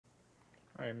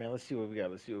All right, man. Let's see what we got.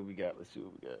 Let's see what we got. Let's see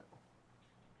what we got.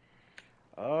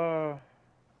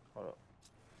 Hold up.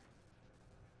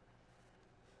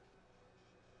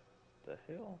 The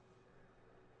hell?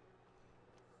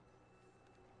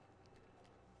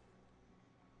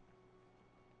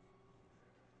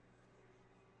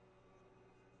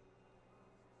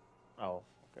 Oh,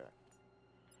 okay.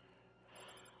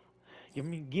 Give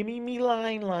me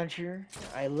line launcher.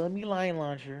 I love me line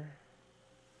launcher.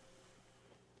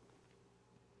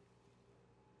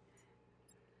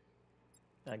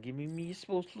 Now give me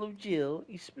explosive gel.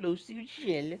 Explosive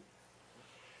gel.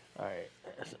 All right,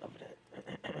 that's enough of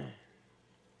that.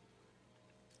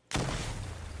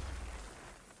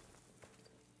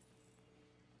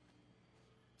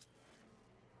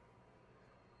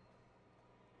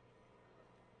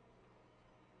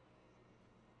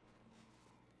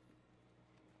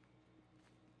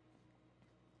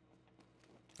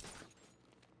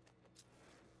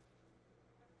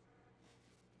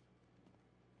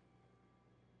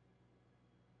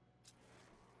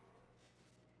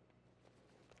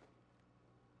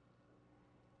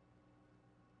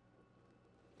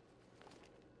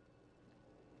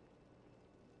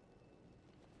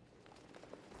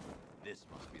 This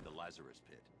must be the Lazurus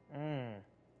pit. Mm.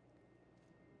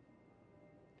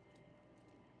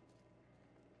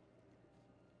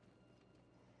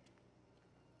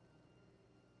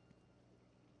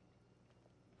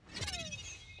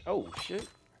 Oh shit.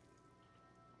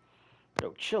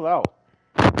 Yo, chill out.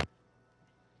 Trespasser!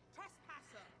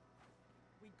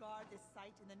 We guard this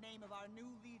site in the name of our new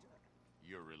leader.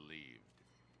 You're relieved.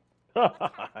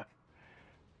 Attack!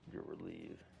 You're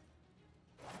relieved.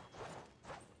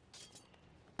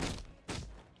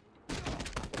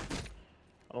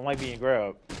 I don't like being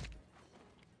grabbed.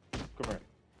 Come here.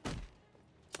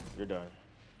 You're done.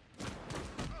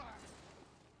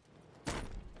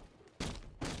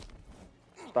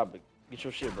 Stop it. Get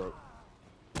your shit, bro.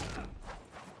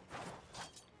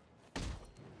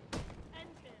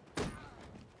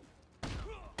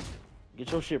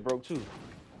 Get your shit broke too.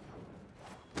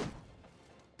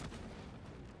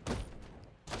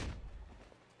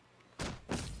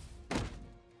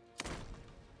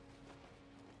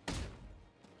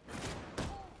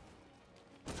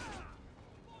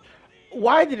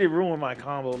 Why did it ruin my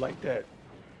combo like that?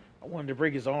 I wanted to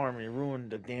break his arm and it ruined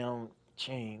the damn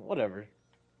chain. Whatever.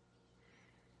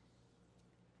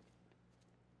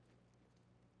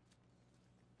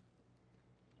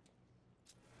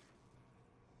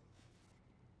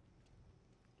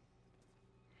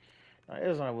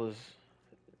 As I was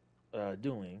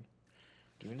doing,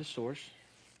 give me the source.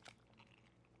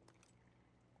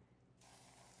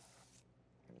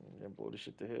 Then blow this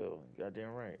shit to hell.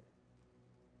 Goddamn right.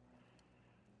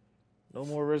 No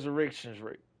more resurrections,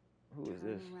 right? Who is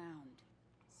this? Turn around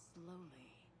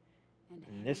slowly and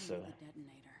hand Nissa. me the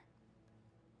detonator.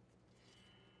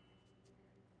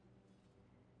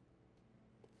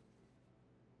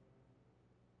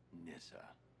 Nissa.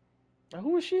 Now,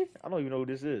 who is she? I don't even know who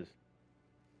this is.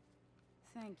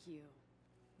 Thank you,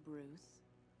 Bruce.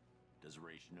 Does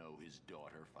Raish know his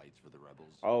daughter fights for the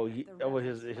rebels? Oh, The oh,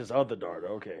 rebels his fight other for daughter.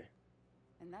 war. Okay.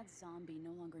 And that zombie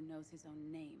no longer knows his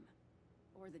own name,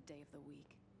 or the day of the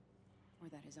week, or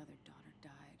that his other daughter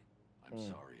died. I'm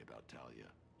sorry about Talia.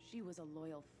 She was a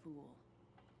loyal fool.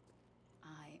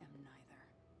 I am neither.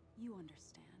 You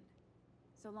understand.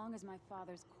 So long as my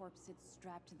father's corpse sits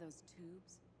strapped to those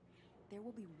tubes, there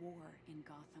will be war in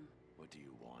Gotham. What do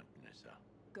you want, Nissa?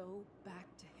 Go back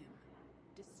to him.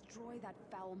 Destroy that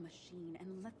foul machine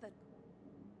and let the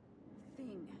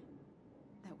thing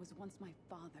that was once my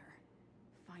father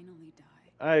finally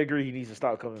die. I agree. He needs to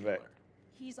stop coming back.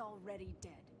 He's already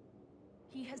dead.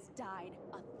 He has died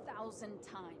 1,000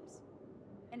 times.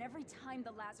 And every time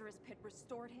the Lazarus pit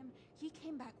restored him, he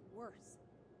came back worse.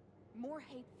 More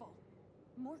hateful.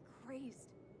 More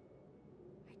crazed.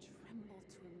 I tremble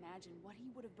to imagine what he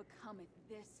would have become if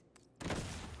this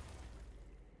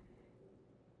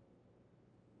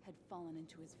had fallen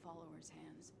into his followers'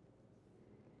 hands.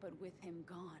 But with him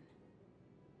gone,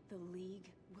 the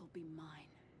League will be mine.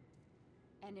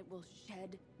 And it will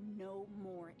shed no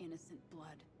more innocent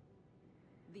blood.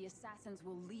 The assassins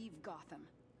will leave Gotham,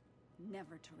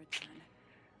 never to return.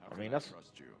 How I mean, can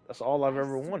trust you. that's all I've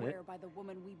ever I wanted. swear by the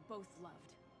woman we both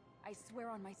loved. I swear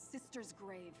on my sister's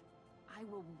grave, I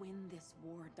will win this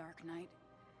war, Dark Knight.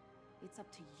 It's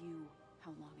up to you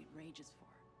how long it rages for.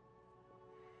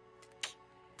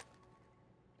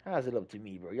 How's it up to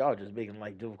me, bro? Y'all just making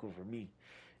life difficult for me.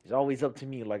 It's always up to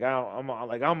me.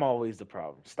 I'm always the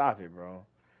problem. Stop it, bro.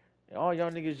 And all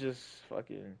y'all niggas just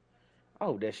fucking. I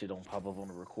hope that shit don't pop up on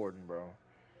the recording, bro.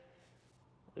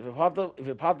 If it popped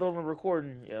up on the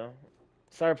recording, yeah.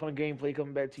 Cyberpunk gameplay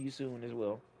coming back to you soon as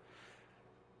well.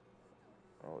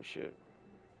 Oh shit.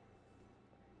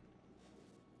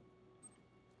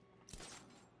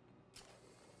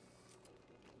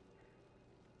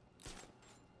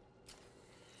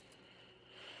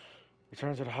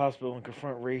 Return to the hospital and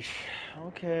confront Raish.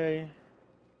 Okay.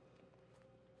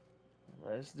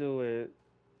 Let's do it.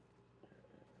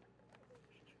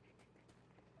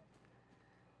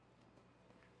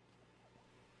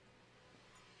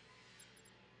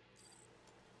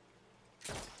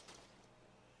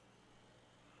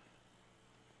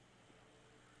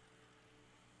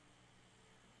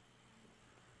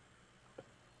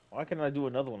 Why can't I do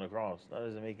another one across? That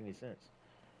doesn't make any sense.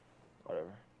 Whatever.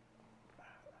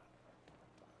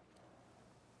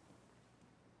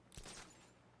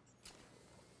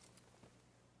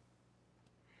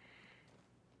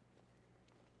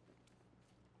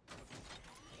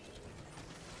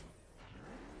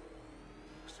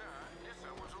 Sir,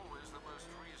 Nissa was always the most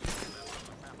reasonable member of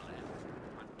the family.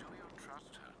 But do you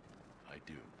trust her? I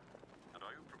do. And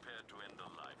are you prepared to end a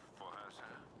life for her,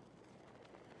 sir?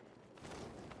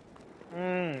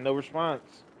 No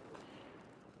response.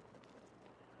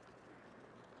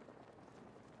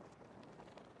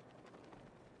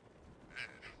 Man,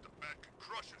 the bat could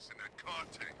crush us in that car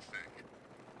tank thing.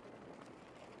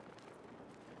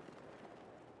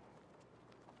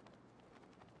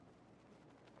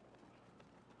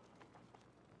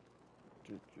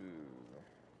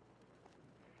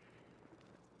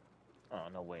 Oh,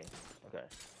 no way. Okay.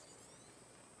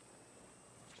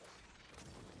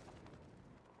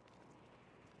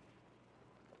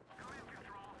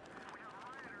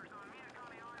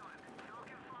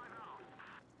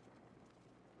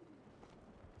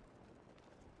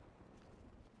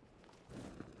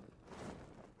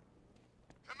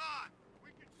 Come on, we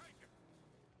can take it.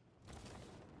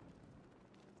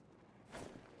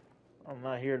 I'm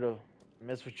not here to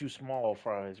mess with you small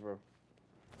fries, bro.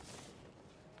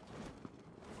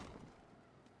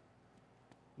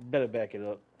 You better back it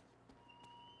up.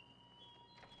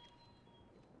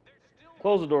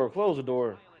 Close the door, close the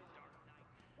door.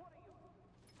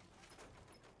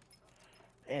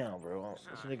 Damn, bro.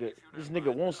 This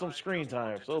nigga wants some screen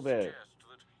time so bad.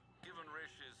 Given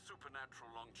Rish's supernatural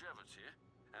longevity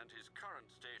and his current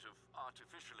state of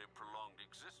artificially prolonged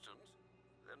existence,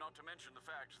 not to mention the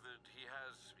fact that he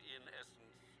has, in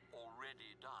essence,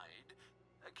 already died,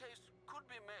 a case could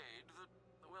be made that,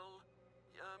 well,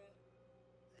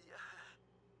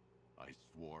 I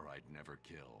swore I'd never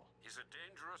kill. he's a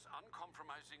dangerous,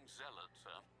 uncompromising zealot,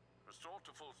 sir. Restored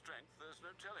to full strength, there's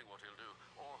no telling what he'll do,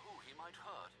 or who he might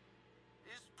hurt.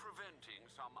 Is preventing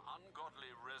some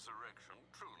ungodly resurrection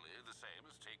truly the same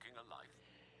as taking a life?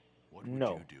 What would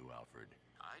No. you do, Alfred?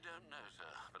 I don't know, sir,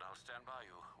 but I'll stand by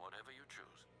you, whatever you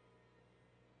choose.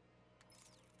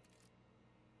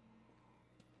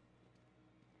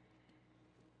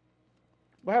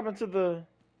 What happened to the...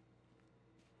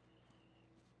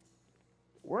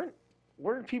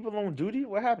 Weren't people on duty?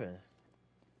 What happened?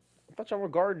 I thought y'all were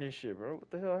guarding this shit, bro. What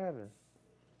the hell happened?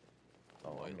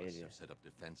 Oh, I'm an Loyalists idiot. have set up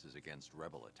defenses against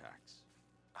rebel attacks.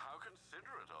 How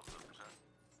considerate of them, sir.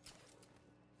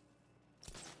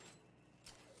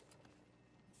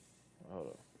 Hold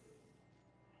on.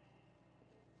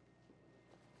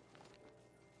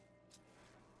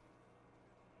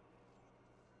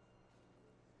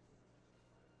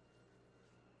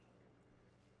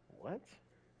 What?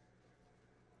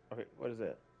 Okay, what is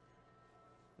that?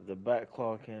 The back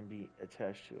claw can be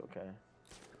attached to, okay.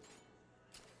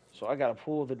 So I gotta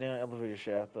pull the damn elevator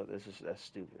shaft up. That's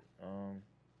stupid.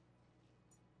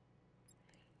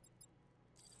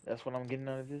 That's what I'm getting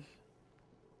out of this?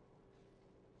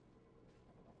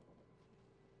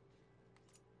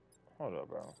 Hold up,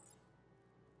 bro.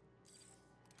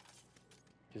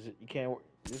 You can't,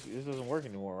 this doesn't work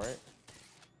anymore, right?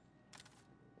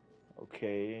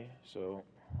 Okay, so,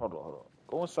 hold on.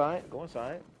 Go inside.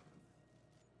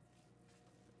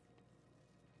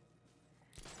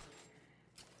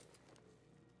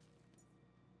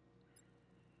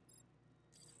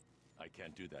 I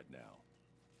can't do that now.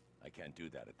 I can't do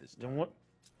that at this time.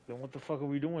 Then what the fuck are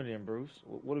we doing then, Bruce?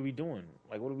 What are we doing?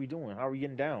 Like, what are we doing? How are we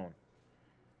getting down?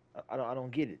 I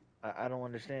don't get it. I don't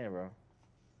understand, bro.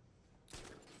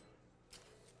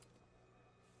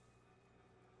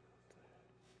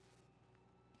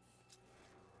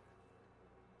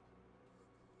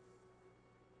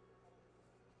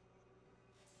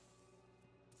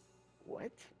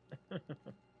 What?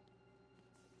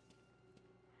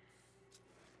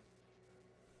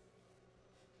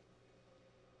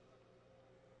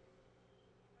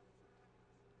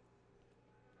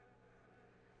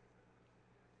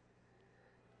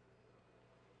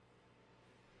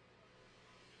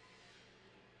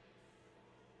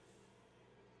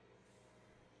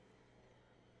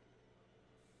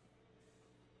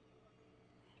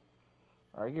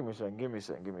 Alright, give me a second, give me a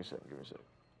second, give me a second, give me a second.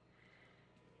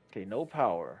 Okay, no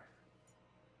power.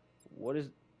 What is...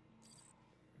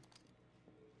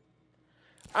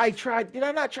 I tried... Did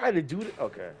I not try to do it?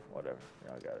 Okay, whatever.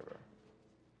 Yeah, I got it, bro.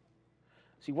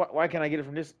 See, why can't I get it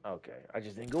from this? Okay, I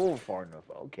just didn't go over far enough.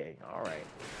 Okay, alright. Alright.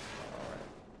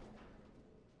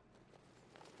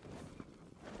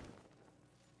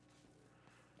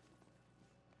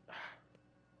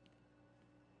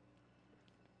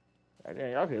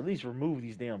 Y'all can at least remove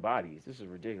these damn bodies. This is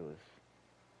ridiculous.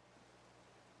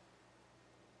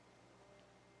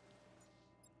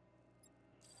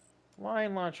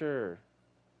 Line launcher.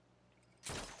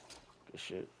 Good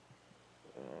shit.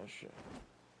 Oh shit.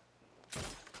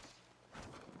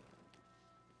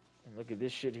 And look at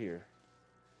this shit here.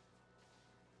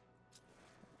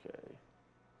 Okay.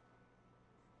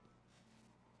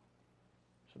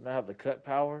 So now I have the cut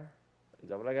power. Is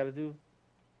that what I gotta do?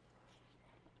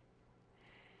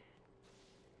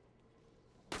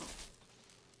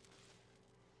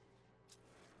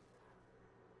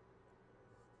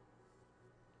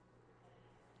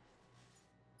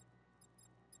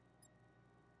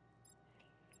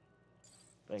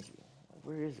 Thank you.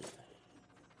 Where is it?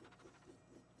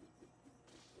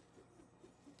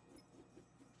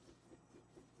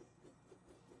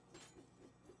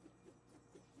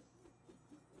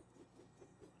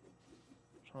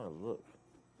 I'm trying to look.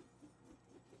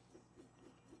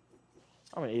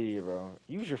 I'm an idiot, bro.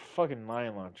 Use your fucking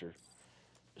line launcher.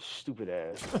 Stupid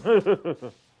ass.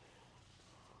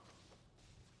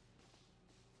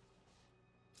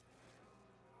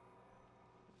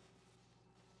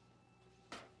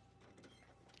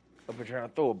 I've been trying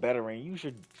to throw a batarang. Use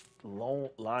your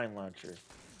line launcher.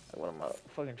 Like, what am I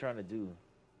fucking trying to do?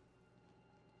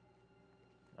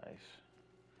 Nice.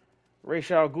 Ra's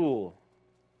al Ghul.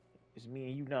 It's me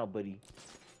and you now, buddy.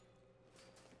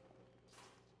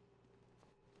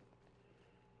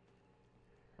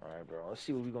 Alright, bro. Let's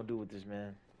see what we're gonna do with this,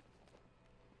 man.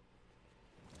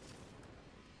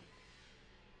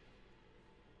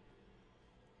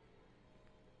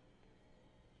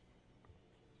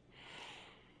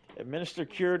 Administer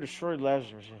cure, destroy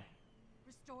Lazarus machine.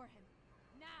 Restore him.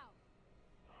 Now!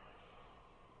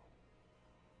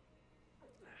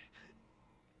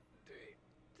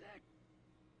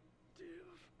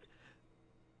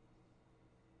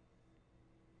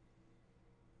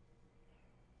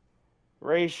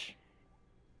 Ra's.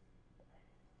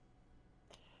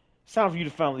 It's time for you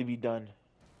to finally be done.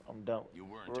 I'm done. You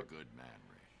weren't a good man,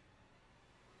 Ray.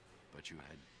 But you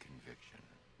had conviction.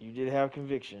 You did have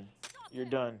conviction. You're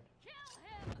done.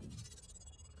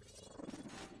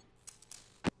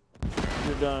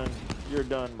 You're done. You're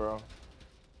done, bro.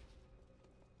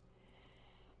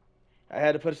 I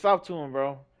had to put a stop to him,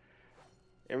 bro.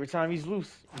 Every time he's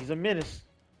loose, he's a menace.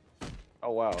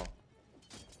 Oh, wow.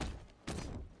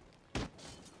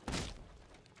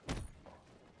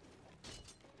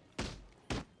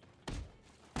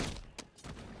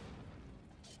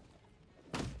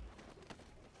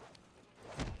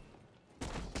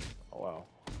 Oh, wow.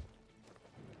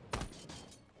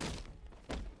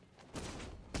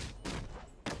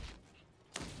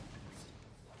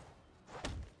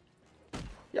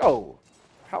 Yo,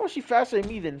 how is she faster than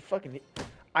me than fucking...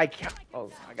 I count... Oh,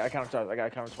 I gotta count twice. I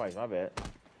gotta count twice. My bad.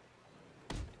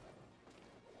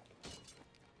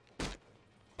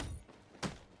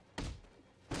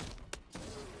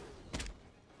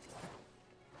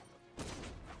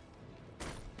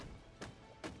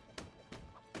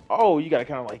 Oh, you gotta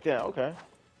count it like that. Okay.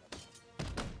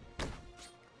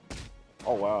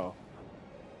 Oh, wow.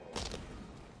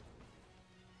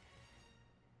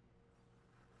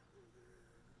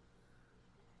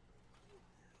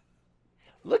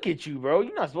 Look at you, bro.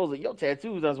 You're not supposed to... Your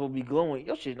tattoos not supposed to be glowing.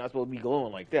 Your shit not supposed to be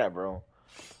glowing like that, bro.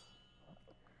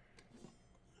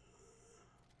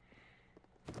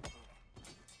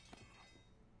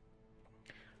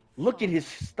 Look at his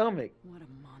stomach. What a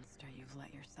monster you've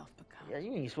let yourself become. Yeah,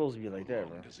 you ain't supposed to be like that, How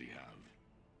bro. long does he have?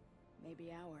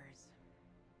 Maybe hours.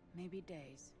 Maybe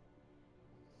days.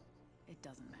 It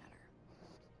doesn't matter.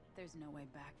 There's no way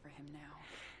back for him now.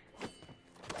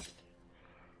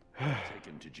 Take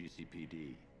him to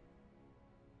GCPD.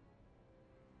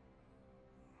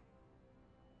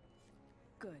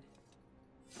 Good.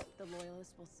 The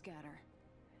Loyalists will scatter,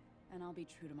 and I'll be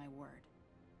true to my word.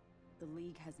 The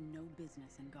League has no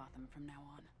business in Gotham from now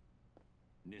on.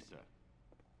 Nissa.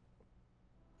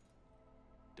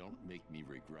 Don't make me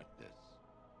regret this,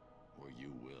 or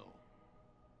you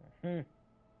will.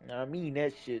 I mean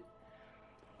that shit.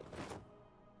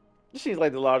 This seems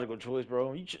like the logical choice,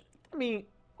 bro. I mean,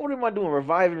 what am I doing?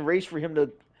 Reviving Ra's for him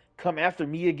to come after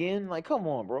me again? Like, come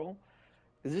on, bro.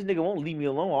 Cause this nigga won't leave me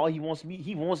alone. All he wants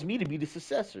me to be the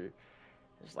successor.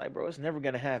 It's like, bro, it's never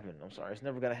gonna happen. I'm sorry, it's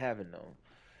never gonna happen, though.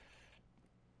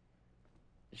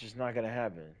 It's just not gonna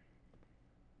happen.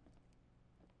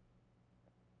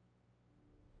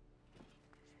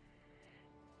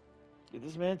 Get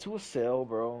this man to a cell,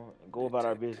 bro, and go about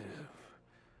our business.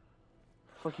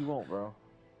 Fuck you won't, bro.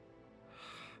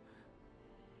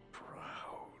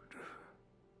 Proud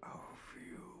of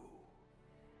you.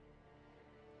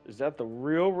 Is that the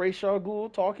real Ra's al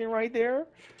Ghul talking right there?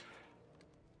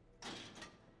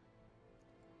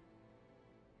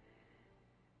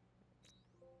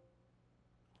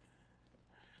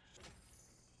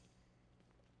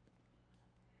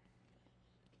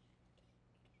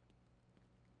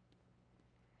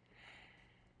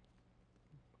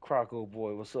 Croco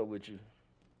boy, what's up with you?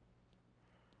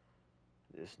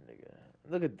 This nigga.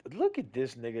 Look at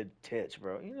this nigga Tetch,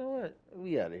 bro. You know what?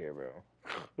 We out of here, bro.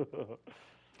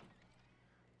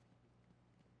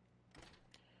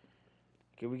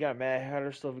 Okay, we got Mad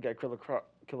Hatter stuff. We got Killer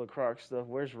Croc stuff.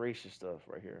 Where's racist stuff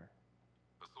right here?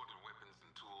 Assorted weapons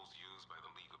and tools used by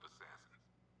the League of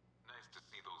Assassins. Nice to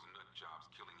see those nut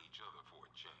jobs killing each other for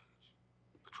a change.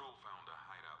 Patrol found a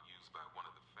hideout used by one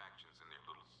of the factions in their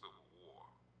little civil war.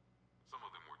 Some of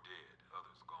them were dead,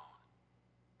 others gone.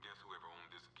 Guess whoever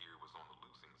owned this gear was on the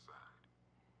losing side.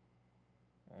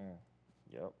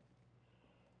 Yep.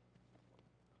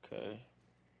 Okay.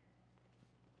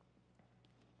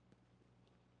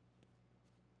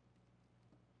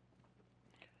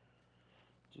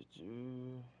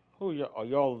 Who y'all? Oh,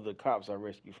 y'all are the cops I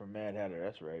rescued from Mad Hatter.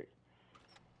 That's right.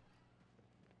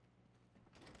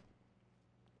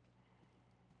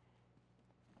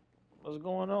 What's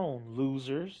going on,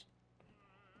 losers?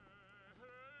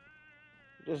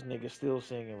 This nigga still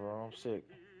singing, bro. I'm sick.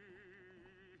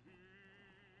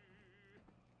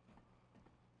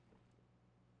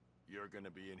 You're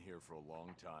gonna be in here for a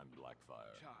long time,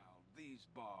 Blackfire. Child, these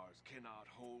bars cannot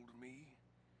hold me.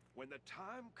 When the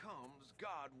time comes,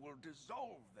 God will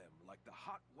dissolve them like the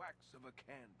hot wax of a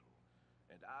candle,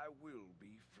 and I will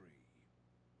be free.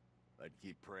 I'd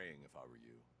keep praying if I were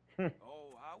you.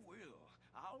 Oh, I will.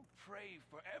 I'll pray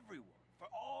for everyone,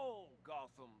 for all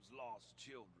Gotham's lost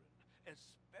children,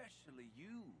 especially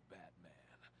you, Batman.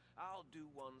 I'll do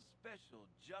one special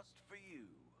just for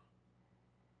you.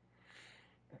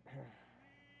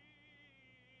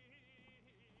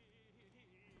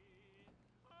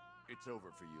 It's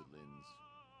over for you, Linz.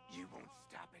 You won't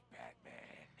stop it,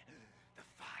 Batman.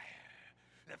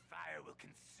 The fire will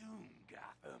consume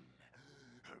Gotham.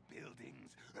 Her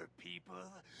buildings, her people,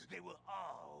 they will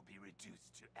all be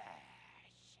reduced to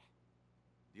ash.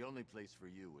 The only place for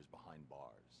you is behind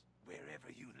bars. Wherever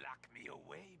you lock me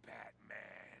away,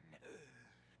 Batman.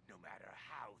 No matter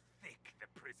how thick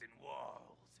the prison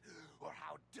walls, or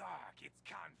how dark its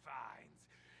confines,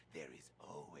 there is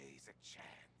always a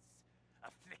chance. A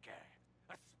flicker,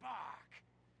 a spark.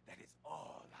 That is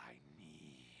all I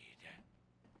need.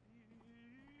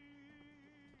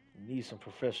 You need some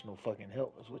professional fucking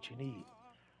help is what you need.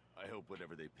 I hope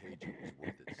whatever they paid you was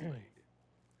worth it, Slade.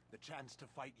 The chance to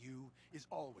fight you is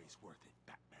always worth it,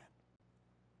 Batman.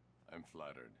 I'm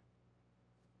flattered.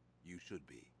 You should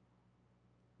be.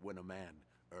 When a man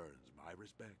earns my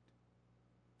respect,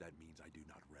 that means I do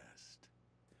not rest.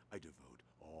 I devote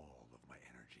all of my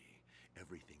energy,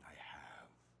 everything I have,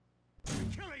 to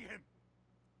killing him!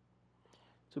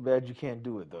 Too bad you can't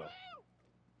do it, though.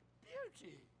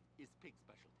 Beauty is pig's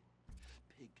specialty.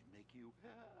 Pig can make you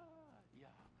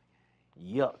yum.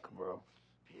 Yuck, bro.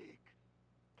 Pig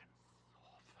can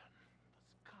soften the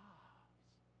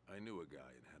scars. I knew a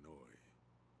guy in Hanoi.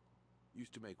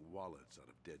 Used to make wallets out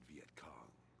of dead Viet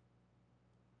Cong.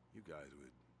 You guys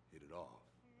would hit it off.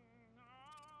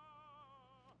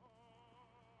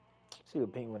 See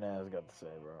what Penguin ass got to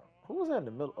say, bro. Who was that in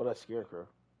the middle? Oh, that Scarecrow.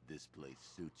 This place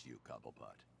suits you,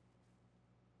 Cobblepot.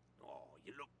 Oh,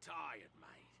 you look tired,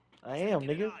 mate. I am, Get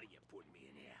it nigga. out of you putting me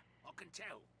in here. I can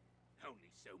tell. Only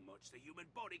so much the human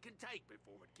body can take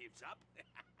before it gives up.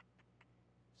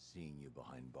 Seeing you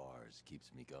behind bars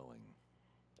keeps me going.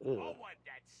 Ugh. I'll wipe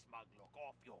that smug look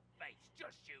off your face.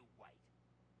 Just you wait.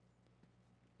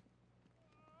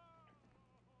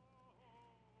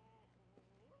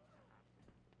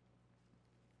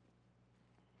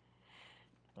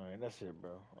 Alright, that's it,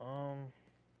 bro.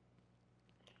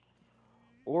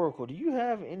 Oracle, do you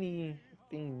have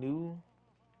anything new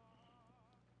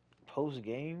post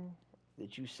game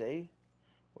that you say?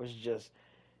 Or is it just,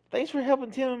 thanks for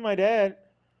helping Tim and my dad?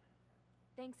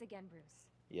 Thanks again, Bruce.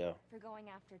 Yeah, For going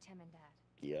after Tim and Dad.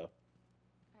 yeah.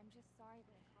 I'm just sorry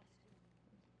that it cost you.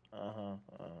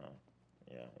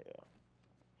 Yeah.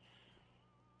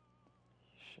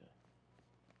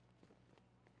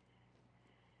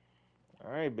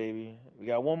 All right, baby. We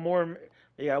got one more.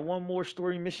 We got one more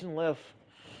story mission left,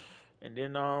 and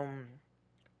then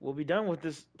we'll be done with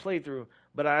this playthrough.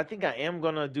 But I think I am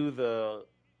gonna do the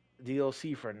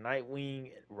DLC for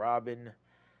Nightwing, Robin.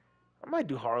 I might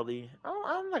do Harley.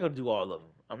 I'm not gonna do all of them.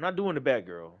 I'm not doing the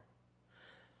Batgirl.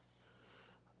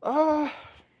 Uh,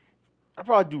 I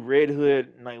probably do Red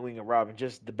Hood, Nightwing, and Robin.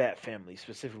 Just the Bat family,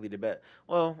 specifically the Bat.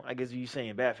 Well, I guess if you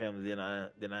saying Bat family, then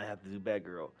I have to do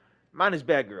Batgirl. Mine is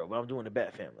Batgirl, but I'm doing the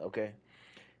Bat family. Okay.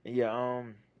 And yeah.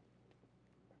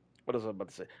 What was I about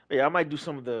to say? Yeah, I might do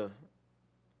some of the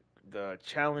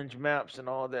challenge maps and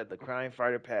all that. The crime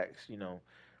fighter packs. Where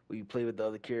you play with the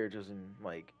other characters and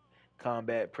like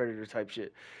combat predator type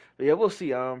shit. But yeah, we'll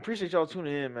see. Appreciate y'all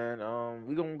tuning in, man.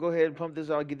 We gonna go ahead and pump this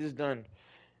out, get this done.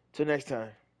 Till next time.